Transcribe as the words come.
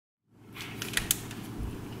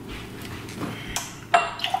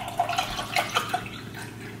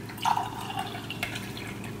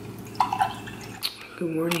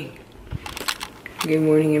Good morning. Good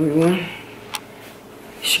morning, everyone.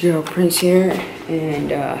 It's your girl Prince here, and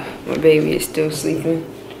my baby is still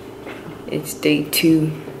sleeping. It's day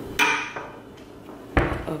 2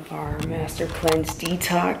 of our master cleanse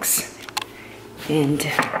detox, and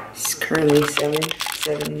it's currently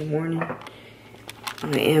 7 in the morning.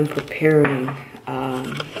 I am preparing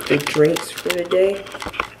the drinks for the day.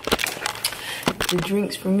 The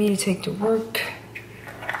drinks for me to take to work,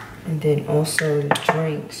 and then also the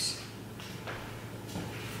drinks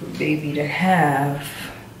for baby to have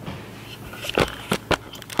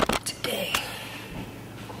today.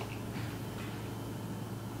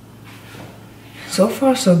 So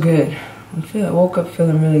far, so good. I woke up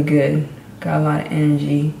feeling really good. Got a lot of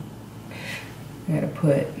energy. I gotta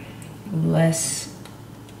put less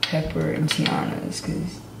pepper in Tiana's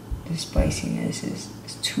because the spiciness is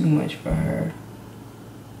too much for her.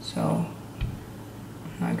 So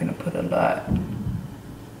I'm not gonna put a lot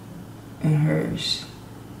in hers.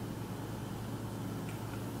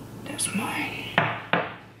 That's mine.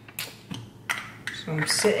 So I'm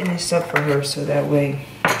setting this up for her so that way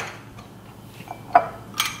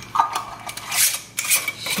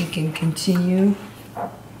she can continue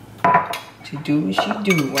to do what she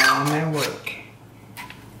do while I'm at work.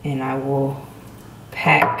 And I will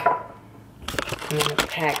pack. I'm gonna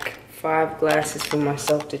pack 5 glasses for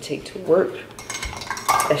myself to take to work.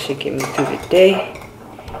 That should get me through the day.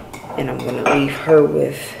 And I'm gonna leave her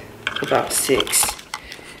with about 6.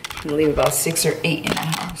 I'm gonna leave about 6 or 8 in the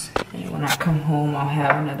house. And when I come home, I'll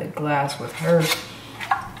have another glass with her.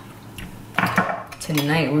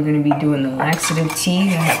 Tonight, we're gonna be doing the laxative tea.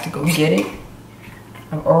 I have to go get it.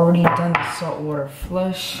 I've already done the saltwater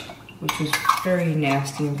flush, which was very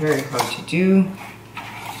nasty and very hard to do.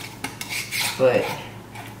 But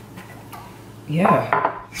yeah.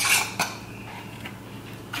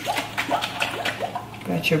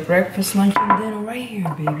 Got your breakfast, lunch, and dinner right here,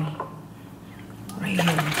 baby. Right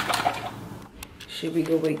here. Should we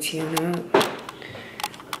go wake Tiana up?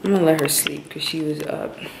 I'm gonna let her sleep because she was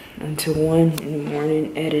up until 1 in the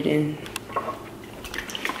morning editing.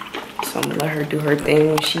 So I'm gonna let her do her thing.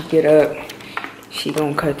 When she get up, she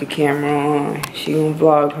gonna cut the camera on. She gonna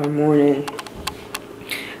vlog her morning.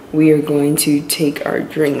 We are going to take our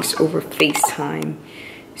drinks over FaceTime.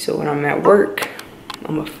 So when I'm at work,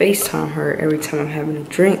 I'm gonna FaceTime her every time I'm having a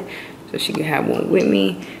drink so she can have one with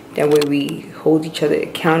me. That way we hold each other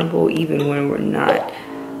accountable even when we're not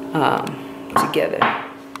together.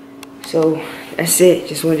 So that's it.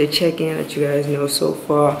 Just wanted to check in, let you guys know so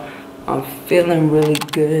far I'm feeling really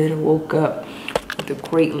good. Woke up with a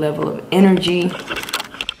great level of energy.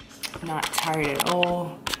 Not tired at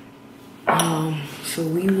all. So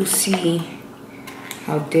we will see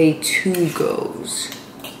how day 2 goes.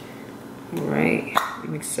 All right,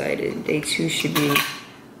 I'm excited. Day 2 should be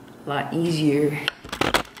a lot easier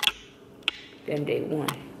than day 1.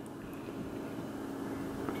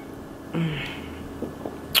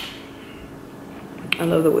 I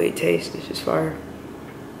love the way it tastes. It's just fire.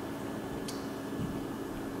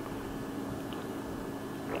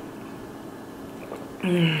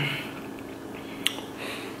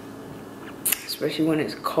 Especially when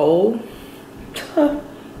it's cold.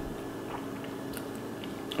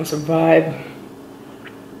 It's a vibe.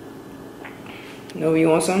 No, you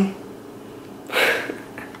want some?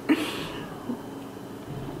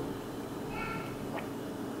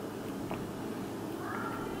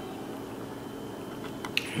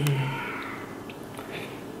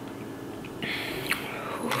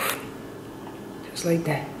 Just like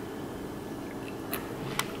that.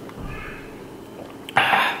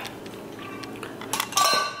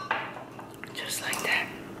 Just like that.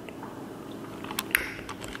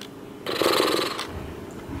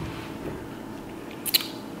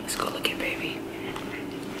 Let's go look at baby.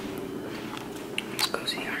 Let's go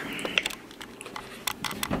see her.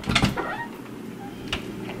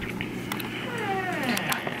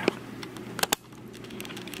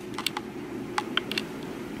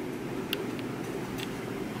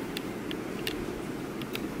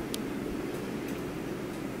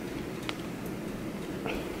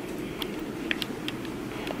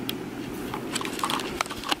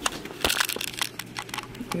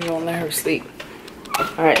 We're gonna let her sleep.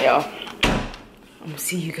 All right, y'all. I'm gonna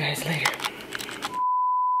see you guys later.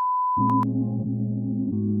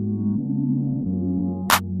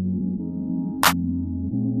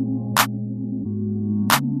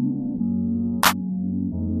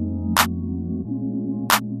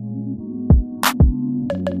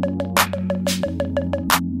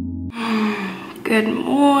 Good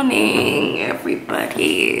morning,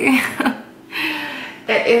 everybody.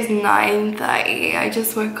 It is 9:30. I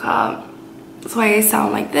just woke up. That's why I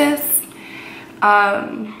sound like this.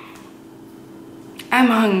 I'm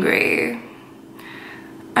hungry.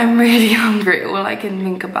 I'm really hungry. All I can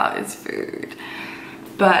think about is food.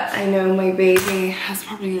 But I know my baby has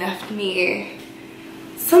probably left me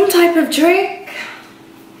some type of drink.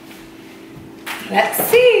 Let's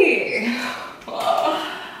see.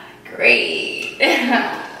 Oh, great.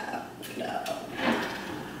 No.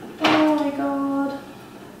 Oh my god.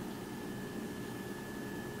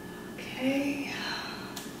 Okay.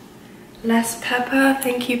 Less pepper,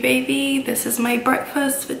 thank you baby. This is my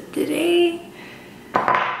breakfast for today.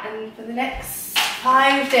 And for the next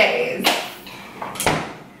 5 days.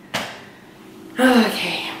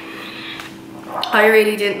 Okay. I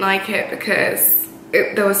really didn't like it because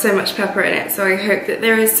there was so much pepper in it, so I hope that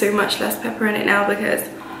there is so much less pepper in it now, because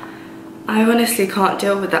I honestly can't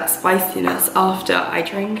deal with that spiciness after I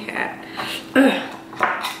drink it. Ugh.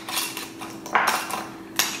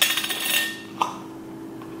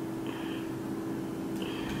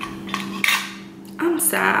 I'm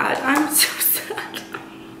sad. I'm so sad.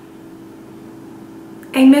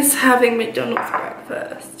 I miss having McDonald's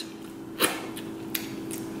breakfast.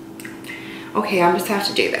 Okay, I'm just gonna have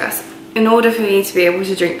to do this. In order for me to be able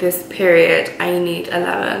to drink this period, I need a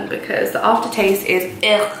lemon because the aftertaste is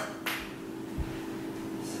ugh.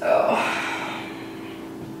 So,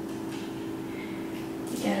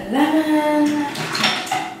 get a lemon.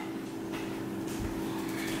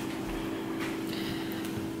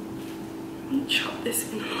 Let me chop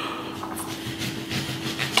this in.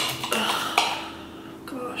 Oh,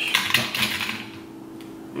 gosh.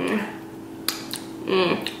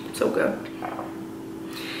 So good.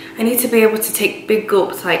 I need to be able to take big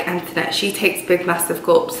gulps like Antoinette. She takes big massive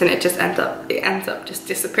gulps and it ends up just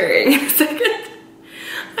disappearing in a second.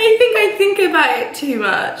 I think about it too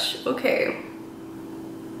much. Okay.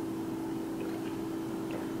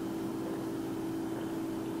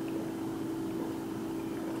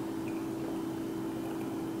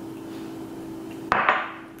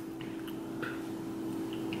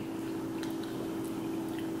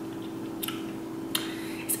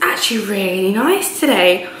 It's actually really nice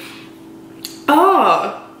today.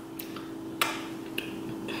 Oh,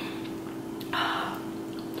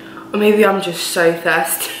 or maybe I'm just so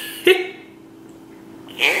thirsty.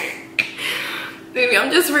 Maybe I'm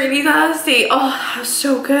just really thirsty. Oh, that's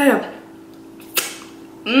so good.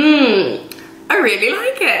 I really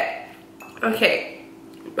like it. Okay,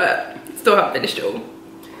 but still haven't finished it all.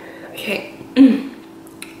 Okay.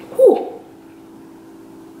 Whew.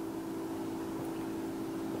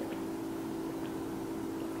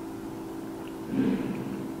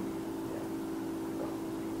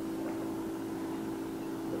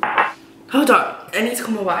 Hold on, I need to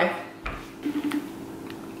call my wife.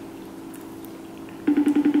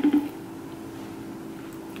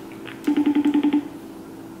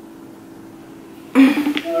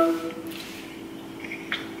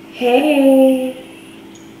 Hey.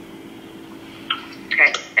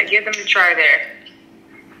 Okay, I give them a try there.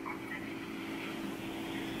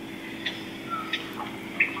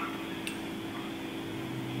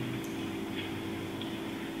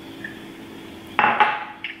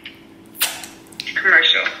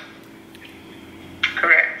 Commercial.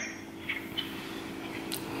 Correct.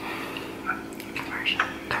 Commercial.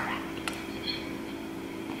 Correct.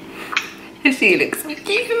 She looks so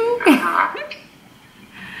cute.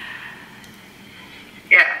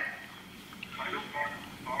 Yeah.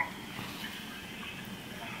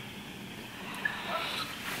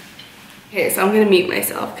 Okay, so I'm gonna mute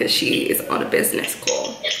myself because she is on a business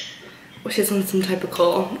call. Or she's on some type of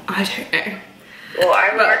call. I don't know. Well, I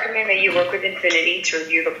would recommend that you work with Infinity to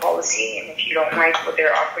review the policy, and if you don't like what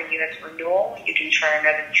they're offering you as renewal, you can try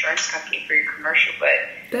another insurance company for your commercial, but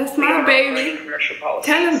that's my baby. Commercial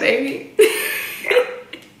policies. Tell him, baby. Yeah.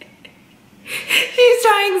 She's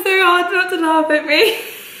trying so hard not to laugh at me.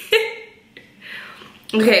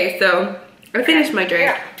 Okay, so I finished my drink.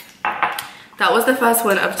 Yeah. That was the first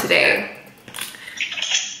one of today.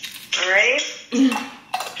 Alrighty.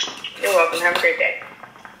 You're welcome. Have a great day.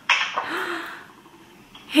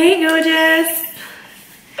 Hey, gorgeous.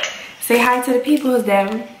 Say hi to the peoples,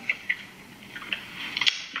 then.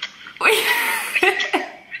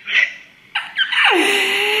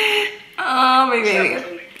 Oh, my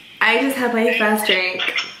baby. I just had my first drink.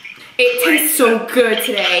 It tastes so good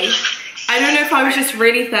today. I don't know if I was just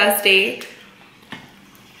really thirsty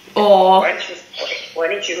or... Why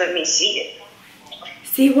didn't you let me see it?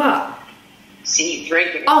 See what? See you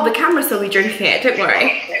drinking it. Oh, the camera's still be drinking it, don't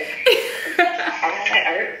worry.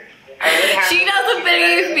 I She doesn't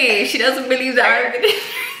believe me. She doesn't believe that I'm gonna...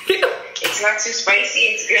 It It's not too spicy.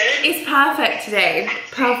 It's good. It's perfect today.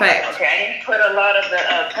 Perfect. Okay, I didn't put a lot of the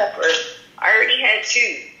pepper. I already had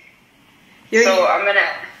 2. So I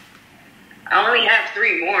only have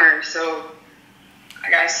 3 more, so I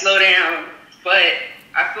gotta slow down. But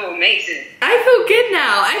I feel amazing. I feel good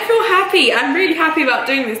now. I feel happy. I'm really happy about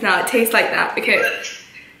doing this now. It tastes like that because...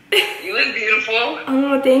 You look beautiful.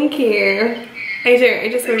 Oh, thank you. I do. I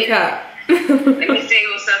just woke up. Let me say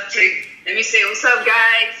what's up to... Let me say what's up,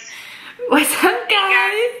 guys. What's up,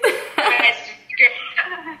 guys?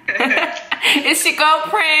 It's your girl,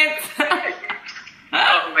 Prince.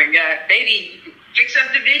 Oh, my God. Baby, fix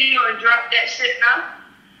up the video and drop that shit now.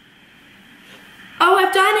 Oh,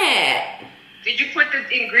 I've done it. Did you put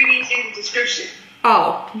the ingredients in the description?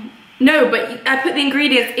 Oh, no, but I put the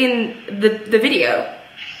ingredients in the video.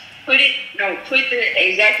 Put the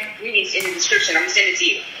exact ingredients in the description. I'm gonna send it to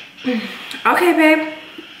you. Okay, babe.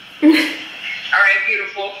 Alright,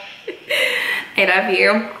 beautiful. I love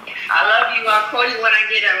you. I love you. I'll call you when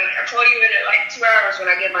I'll call you in like 2 hours when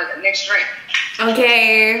I get my next drink.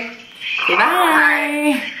 Okay. Okay,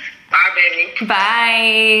 bye. Bye, baby.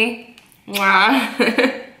 Bye. Wow.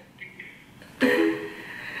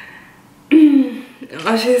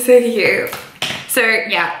 Oh, she's so cute. So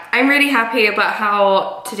yeah, I'm really happy about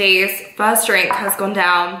how today's first drink has gone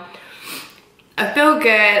down. I feel good.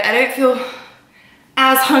 I don't feel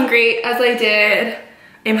as hungry as I did.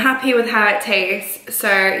 I'm happy with how it tastes. So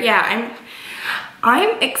yeah,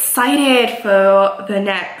 I'm excited for the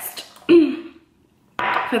next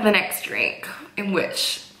drink, in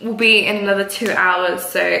which will be in another 2 hours.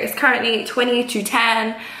 So it's currently 20 to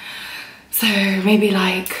 10. So maybe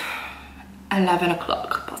like 11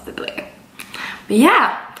 o'clock possibly. But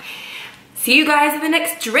yeah, see you guys in the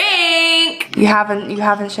next drink. You haven't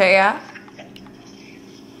shit yet?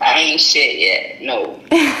 I ain't shit yet, no.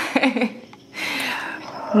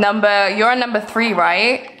 You're on number 3,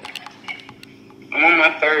 right? I'm on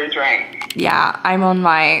my 3rd drink. Yeah, I'm on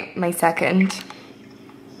my 2nd.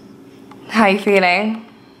 How you feeling?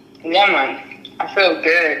 Yeah, man, I feel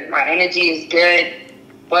good. My energy is good,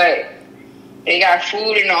 but they got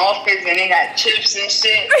food in the office and they got chips and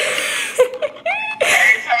shit.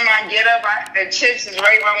 Every time I get up, the chips is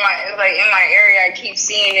right by it's like in my area. I keep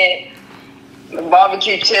seeing it. The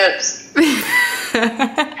barbecue chips.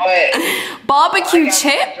 But barbecue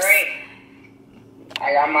chips?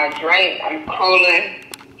 I got my drink. I'm cooling.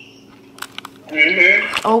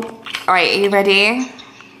 Oh, all right. Are you ready?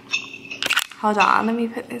 Hold on. Let me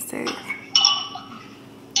put this in.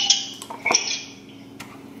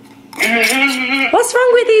 What's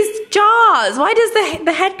wrong with these jars? Why does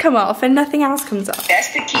the head come off and nothing else comes up?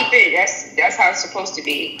 That's to keep it. That's how it's supposed to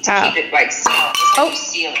be. To keep it like sealed. Oh,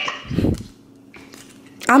 seal it.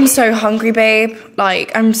 I'm so hungry, babe.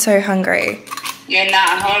 Like, I'm so hungry. You're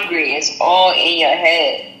not hungry. It's all in your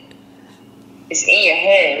head. It's in your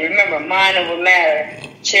head. Remember, mind over matter.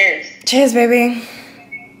 Cheers. Cheers, baby.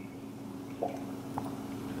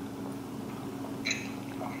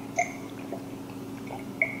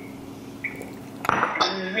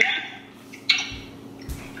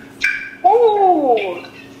 Ooh.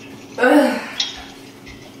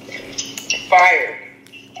 Fire.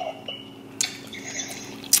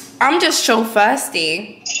 I'm just so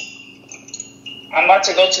thirsty. I'm about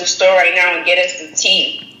to go to the store right now and get us the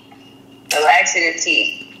tea. The laxative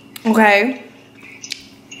tea. Okay.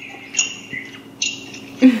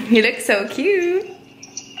 You look so cute.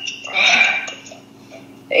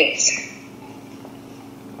 Thanks.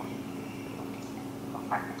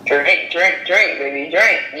 Drink, baby,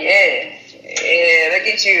 drink. Yeah. Yeah, look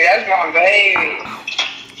at you. That's my baby.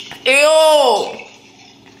 Ew.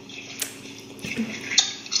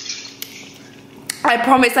 I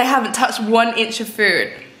promise I haven't touched 1 inch of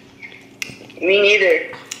food. Me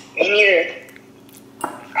neither.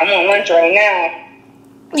 I'm on lunch right now.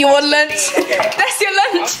 You want lunch? That's your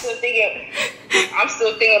lunch. I'm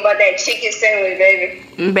still thinking about that chicken sandwich,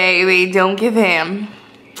 baby. Baby, don't give him.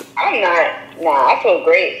 I'm not. Nah, I feel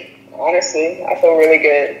great. Honestly, I feel really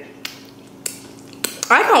good.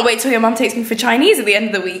 I can't wait till your mom takes me for Chinese at the end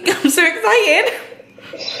of the week. I'm so excited.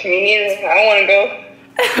 Me neither. I want to go.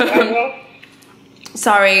 You wanna go?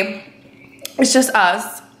 Sorry, it's just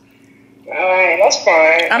us. Alright, that's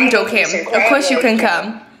fine. I'm joking. Of course you can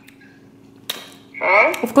come.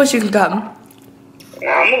 Huh? Of course you can come.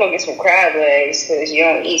 Nah, I'm gonna go get some crab legs because you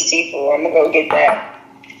don't eat seafood. I'm gonna go get that.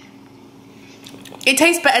 It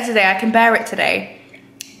tastes better today. I can bear it today.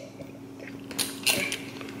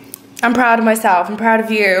 I'm proud of myself. I'm proud of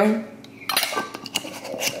you.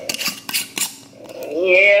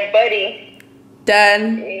 Yeah, buddy.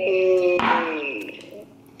 Done.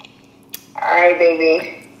 Alright,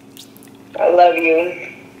 baby. I love you.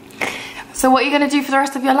 So what are you gonna do for the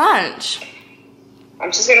rest of your lunch?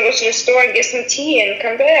 I'm just gonna go to the store and get some tea and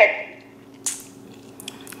come back.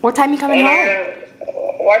 What time are you coming home?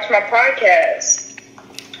 Watch my podcast.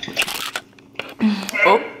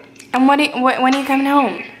 Oh. And when are you coming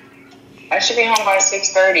home? I should be home by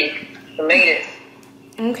 6:30, the latest.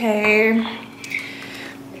 Okay.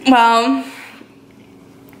 Well,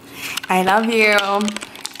 I love you,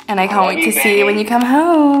 and I can't wait to see you when you come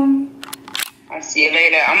home. I'll see you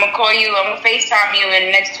later. I'm gonna call you. I'm gonna FaceTime you in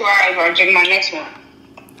the next 2 hours or drink my next one.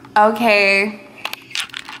 Okay.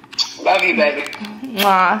 Love you, baby.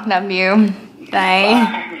 Mwah, love you.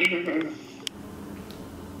 Bye. Bye.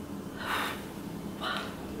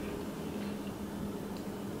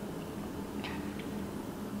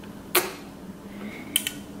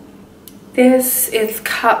 This is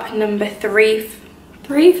cup number three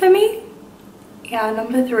for me. Yeah,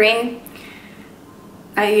 number 3.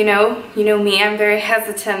 You know me, I'm very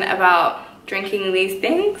hesitant about drinking these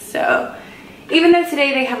things, so even though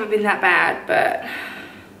today they haven't been that bad, but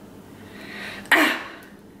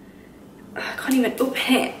I can't even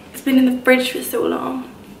open it. It's been in the fridge for so long.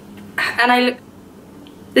 And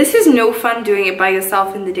this is no fun doing it by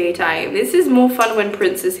yourself in the daytime. This is more fun when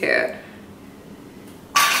Prince is here.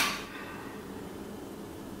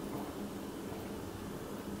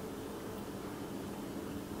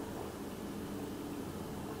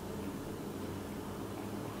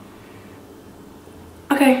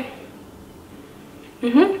 Okay.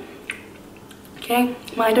 Okay,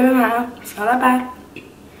 mine don't matter. It's not that bad.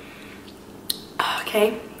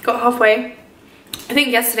 Okay, got halfway. I think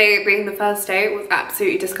yesterday being the first day was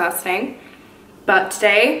absolutely disgusting. But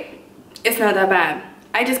today, it's not that bad.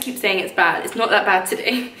 I just keep saying it's bad. It's not that bad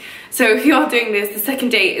today. So if you're doing this, the second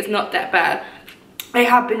day is not that bad. I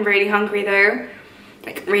have been really hungry though.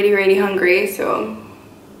 Like really, really hungry, so.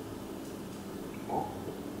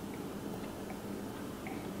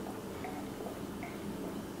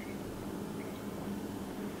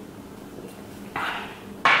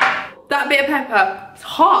 That bit of pepper, it's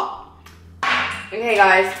hot. Okay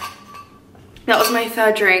guys, that was my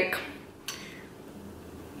 3rd drink.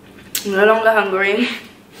 I'm no longer hungry,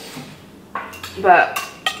 but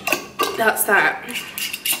that's that.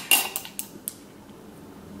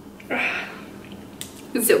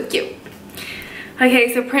 So cute.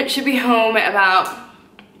 Okay, so Prince should be home at about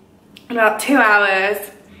 2 hours.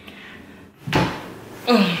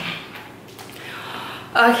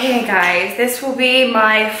 Okay guys, this will be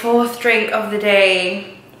my 4th drink of the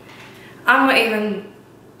day. I'm not even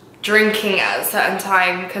drinking at a certain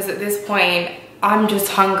time because at this point I'm just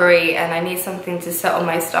hungry and I need something to settle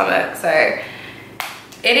my stomach. So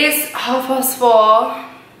it is 4:30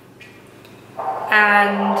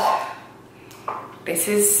 and this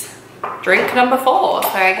is drink number 4, so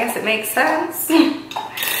I guess it makes sense.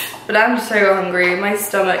 But I'm so hungry, my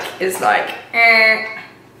stomach is like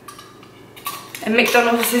And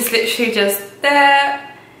McDonald's is literally just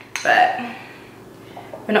there, but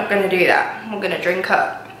we're not gonna do that. We're gonna drink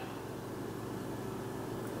up.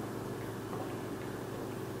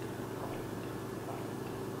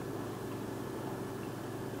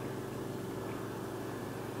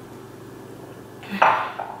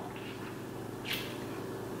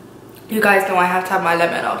 You guys know I have to have my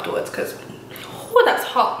lemon afterwards because, oh, that's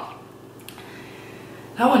hot.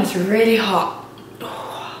 That one is really hot.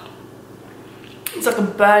 It's like a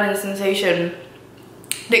burning sensation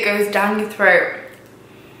that goes down your throat.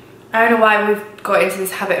 I don't know why we've got into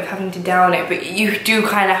this habit of having to down it, but you do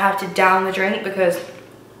kind of have to down the drink because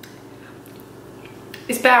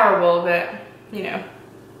it's bearable, but you know.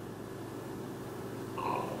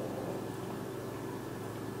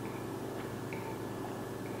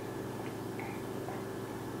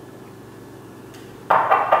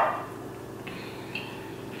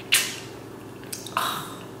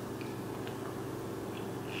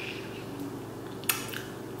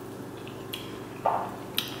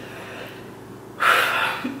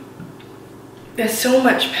 There's so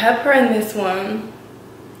much pepper in this one.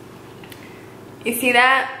 You see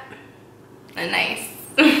that? Nice.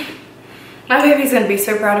 My baby's gonna be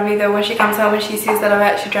so proud of me though when she comes home and she sees that I've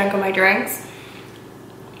actually drank all my drinks.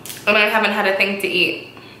 And I haven't had a thing to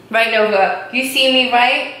eat. Right, Nova? You see me,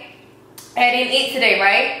 right? I didn't eat today,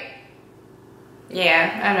 right?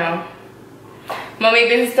 Yeah, I know. Mommy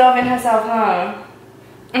been starving herself, huh?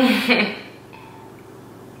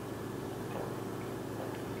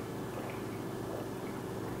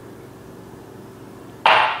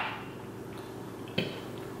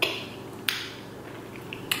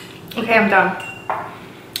 Okay, I'm done.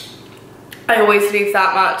 I always leave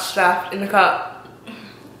that much left in the cup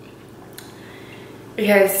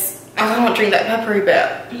because I can't drink that peppery bit.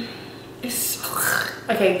 It's...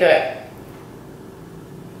 Okay, do it.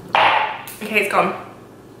 Okay, it's gone.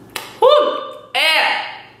 Woo! Air!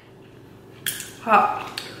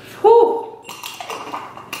 Hot. Woo!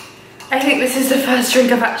 I think this is the first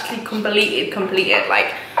drink I've actually completed,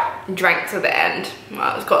 like, drank to the end.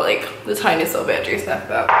 Well, it's got like the tiniest little bit of juice left,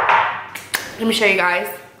 but let me show you guys.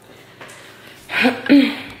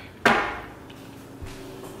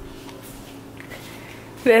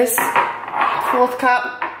 This 4th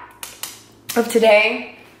cup of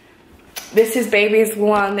today. This is baby's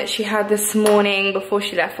one that she had this morning before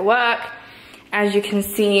she left for work. As you can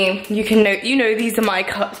see, you know these are my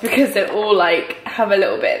cups because they all like have a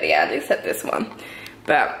little bit at the end, except this one.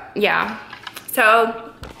 But yeah,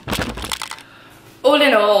 so all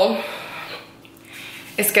in all,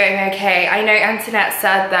 it's going okay. I know Antoinette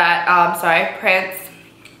said that, Prince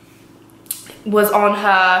was on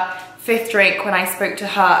her 5th drink when I spoke to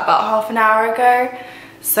her about half an hour ago.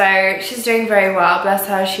 So she's doing very well, bless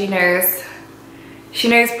her. She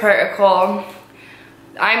knows protocol.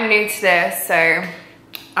 I'm new to this, so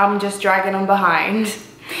I'm just dragging on behind.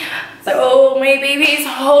 So, oh, my baby's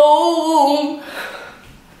home.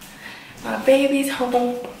 My baby's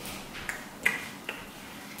home.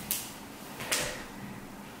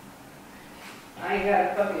 I ain't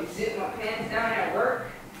gotta fucking zip my pants down at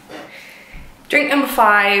work. Drink number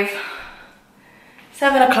 5.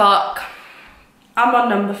 7 o'clock. I'm on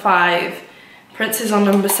number 5. Prince is on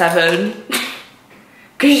number 7.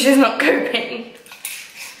 Because she's not coping.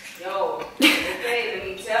 Yo, okay, let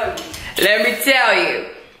me tell you. Let me tell you.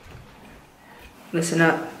 Listen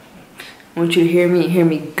up. I want you to hear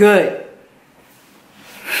me good.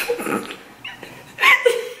 It's not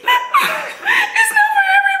for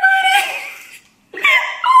everybody.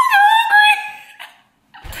 I'm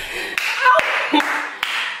hungry.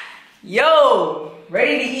 Yo,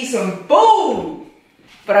 ready to eat some food.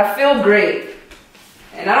 But I feel great.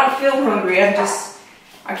 And I don't feel hungry.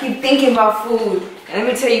 I keep thinking about food. And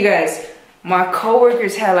let me tell you guys, my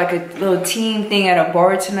coworkers had like a little team thing at a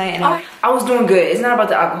bar tonight, and I was doing good. It's not about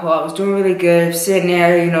the alcohol. I was doing really good. Sitting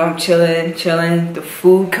there, you know, I'm chilling. The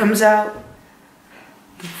food comes out.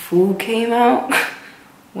 The food came out.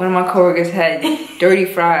 One of my coworkers had dirty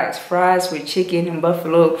fries with chicken and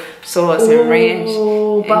buffalo sauce and ranch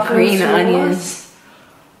and green onions.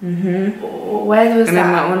 Where was and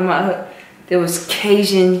that? Then there was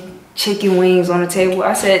Cajun chicken wings on the table.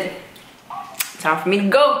 I said, time for me to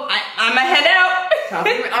go. I'ma head out. Time for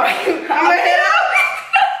me. All right, I'ma head out.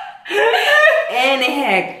 And they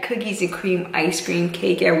had cookies and cream ice cream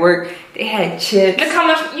cake at work. They had chips. Look how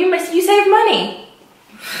much you save money.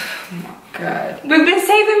 Oh my God. We've been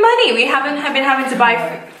saving money. We haven't been having to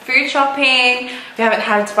buy food shopping. We haven't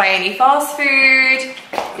had to buy any fast food.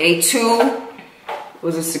 Day 2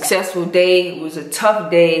 was a successful day. It was a tough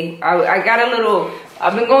day. I got a little.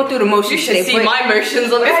 I've been going through the motions. You should see my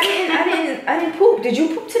motions on this. I didn't poop. Did you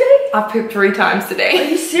poop today? I pooped 3 times today. Are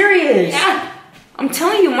you serious? Yeah. I'm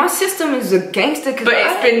telling you, my system is a gangster. But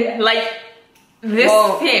it's been like this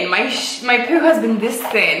thin. My poo has been this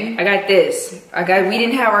thin. I got this. We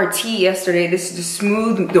didn't have our tea yesterday. This is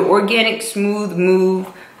the organic smooth move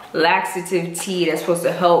laxative tea that's supposed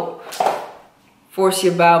to help force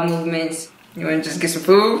your bowel movements. You want to just get some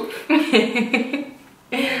food?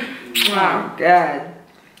 Oh God.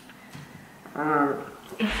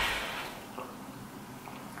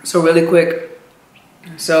 So really quick.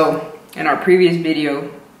 So in our previous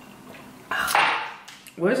video,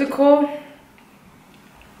 what is it called?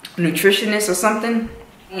 Nutritionist or something?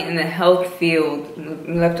 In the health field,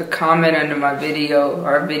 we left a comment under my video,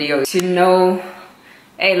 our video, to know,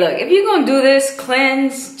 hey look, if you're gonna do this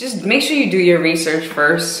cleanse, just make sure you do your research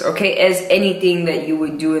first, okay? As anything that you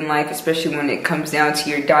would do in life, especially when it comes down to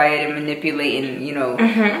your diet and manipulating, you know,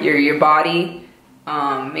 your body.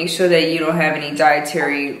 Make sure that you don't have any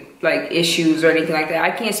dietary like issues or anything like that.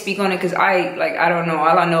 I can't speak on it because I don't know.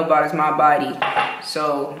 All I know about is my body.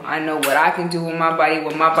 So I know what I can do with my body,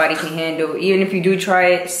 what my body can handle. Even if you do try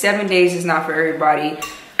it, 7 days is not for everybody.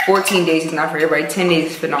 14 days is not for everybody. 10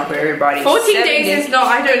 days is not for everybody. 14 days is not.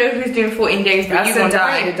 I don't know who's doing 14 days, but you gonna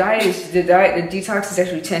die. The detox is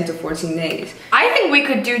actually 10 to 14 days. I think we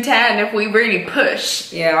could do 10 if we really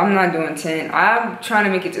push. Yeah, I'm not doing 10. I'm trying to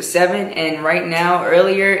make it to 7, and right now,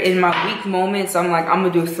 earlier in my weak moments, I'm like, I'm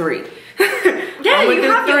gonna do 3. Yeah, you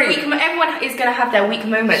have your weak. Everyone is gonna have their weak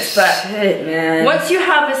moments, but shit, man. once you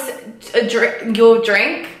have your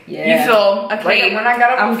drink, you feel okay. Like when I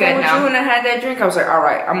got up I'm on the phone with you and I had that drink, I was like, all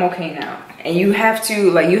right, I'm okay now. And you have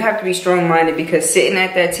to be strong-minded, because sitting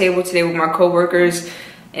at that table today with my coworkers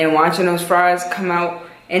and watching those fries come out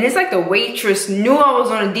And it's like the waitress knew I was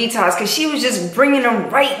on a detox because she was just bringing them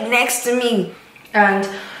right next to me. And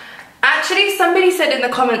actually somebody said in the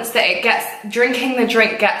comments that drinking the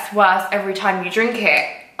drink gets worse every time you drink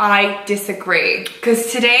it. I disagree,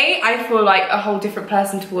 because today I feel like a whole different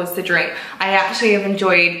person towards the drink. I actually have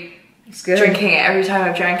enjoyed drinking it every time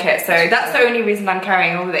I've drank it, so that's the only reason I'm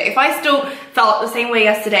carrying on with it. If I still felt the same way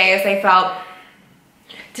yesterday as I felt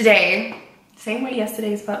today, same way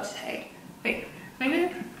yesterday as felt today. Wait,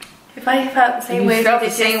 maybe? If I felt the same way as I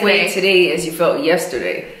did yesterday today as you felt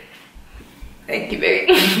yesterday. Thank you,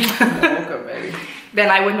 baby. Welcome, baby. Then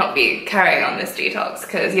I would not be carrying on this detox,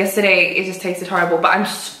 because yesterday it just tasted horrible. But I'm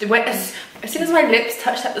just, as soon as my lips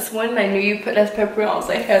touched that this morning, I knew you put less pepper on. I was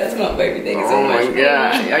like, hey, that's not baby thing so much. Oh my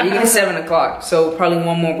god. Are you getting 7 o'clock? So probably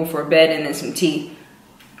one more before bed, and then some tea.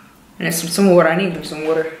 And then some more water. I need some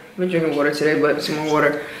water. I've been drinking water today, but some more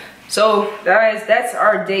water. So guys, that's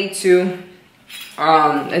our day 2.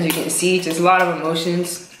 As you can see, just a lot of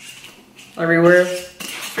emotions everywhere.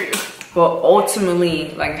 For you. But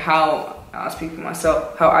ultimately, like how I'll speak for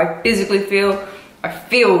myself, how I physically feel, I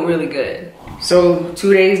feel really good. So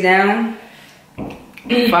 2 days down,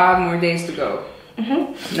 5 more days to go.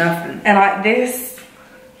 Nothing. And like this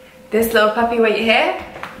little puppy right here,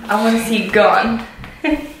 I want to see gone.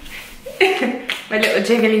 My little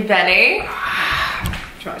jiggly belly.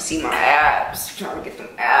 Trying to see my abs. Trying to get them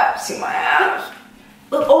abs. See my abs.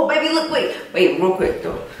 Look, oh baby, look, wait, real quick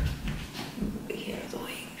though.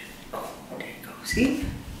 Oh, there you go. See?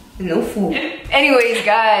 No food. Anyways,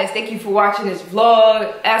 guys, thank you for watching this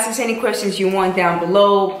vlog. Ask us any questions you want down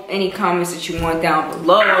below. Any comments that you want down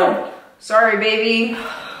below. Ow. Sorry, baby.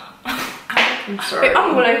 I'm sorry.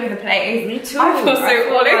 I'm all over the place. Me too. I feel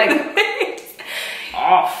so all over the place.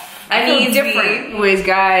 Off. I feel different. Anyways,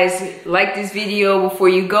 guys, like this video before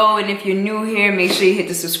you go. And if you're new here, make sure you hit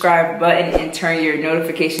the subscribe button and turn your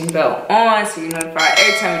notification bell on so you're notified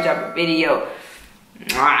every time we drop a video.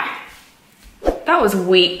 Mwah. That was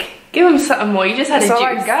weak. Give him something more. You just had That's a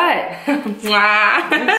all juice. I got.